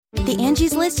The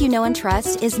Angie's List you know and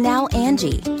trust is now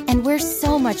Angie, and we're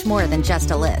so much more than just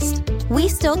a list. We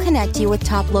still connect you with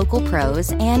top local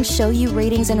pros and show you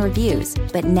ratings and reviews,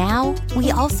 but now we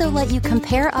also let you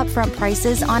compare upfront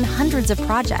prices on hundreds of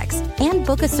projects and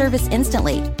book a service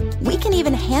instantly. We can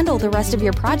even handle the rest of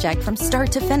your project from start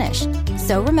to finish.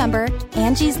 So remember,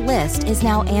 Angie's List is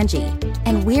now Angie,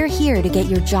 and we're here to get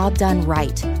your job done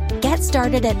right. Get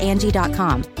started at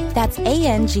Angie.com. That's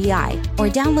ANGI, or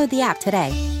download the app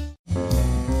today.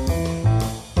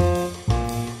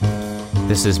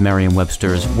 This is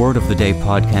Merriam-Webster's Word of the Day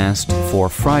podcast for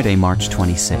Friday, March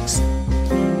 26th.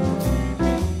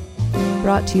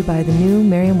 Brought to you by the new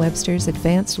Merriam-Webster's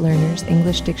Advanced Learners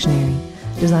English Dictionary,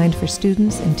 designed for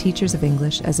students and teachers of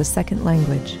English as a second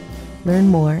language. Learn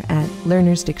more at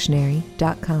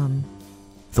learnersdictionary.com.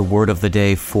 The word of the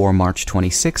day for March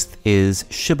 26th is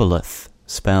shibboleth,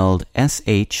 spelled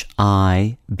S-H-I-B-B-O-L-E-T-H.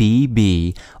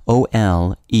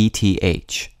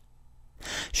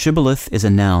 Shibboleth is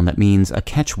a noun that means a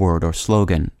catchword or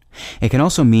slogan. It can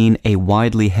also mean a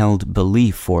widely held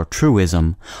belief or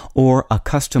truism, or a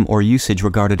custom or usage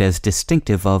regarded as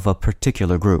distinctive of a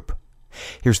particular group.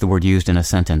 Here's the word used in a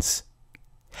sentence.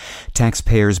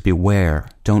 Taxpayers beware,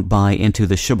 don't buy into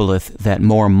the shibboleth that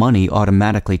more money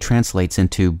automatically translates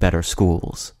into better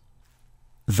schools.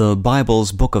 The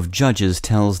Bible's book of Judges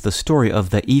tells the story of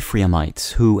the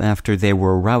Ephraimites, who, after they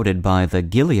were routed by the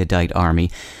Gileadite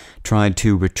army, tried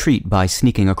to retreat by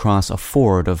sneaking across a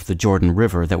ford of the Jordan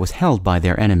River that was held by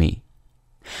their enemy.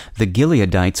 The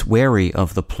Gileadites, wary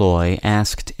of the ploy,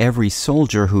 asked every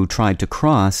soldier who tried to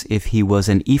cross if he was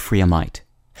an Ephraimite.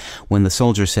 When the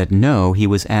soldier said no, he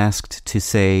was asked to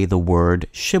say the word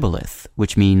shibboleth,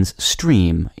 which means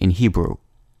stream in Hebrew.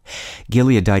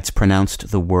 Gileadites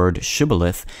pronounced the word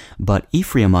shibboleth, but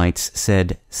Ephraimites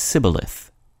said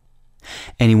sibboleth.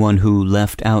 Anyone who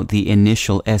left out the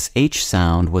initial SH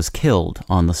sound was killed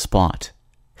on the spot.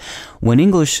 When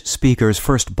English speakers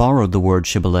first borrowed the word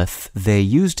shibboleth, they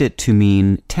used it to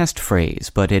mean test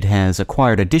phrase, but it has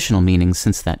acquired additional meanings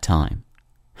since that time.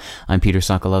 I'm Peter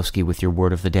Sokolowski with your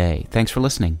Word of the Day. Thanks for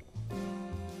listening.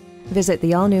 Visit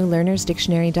the all-new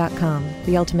learnersdictionary.com,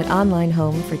 the ultimate online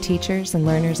home for teachers and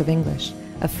learners of English.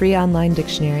 A free online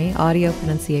dictionary, audio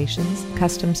pronunciations,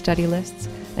 custom study lists,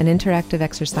 and interactive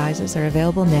exercises are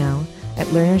available now at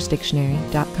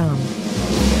learnersdictionary.com.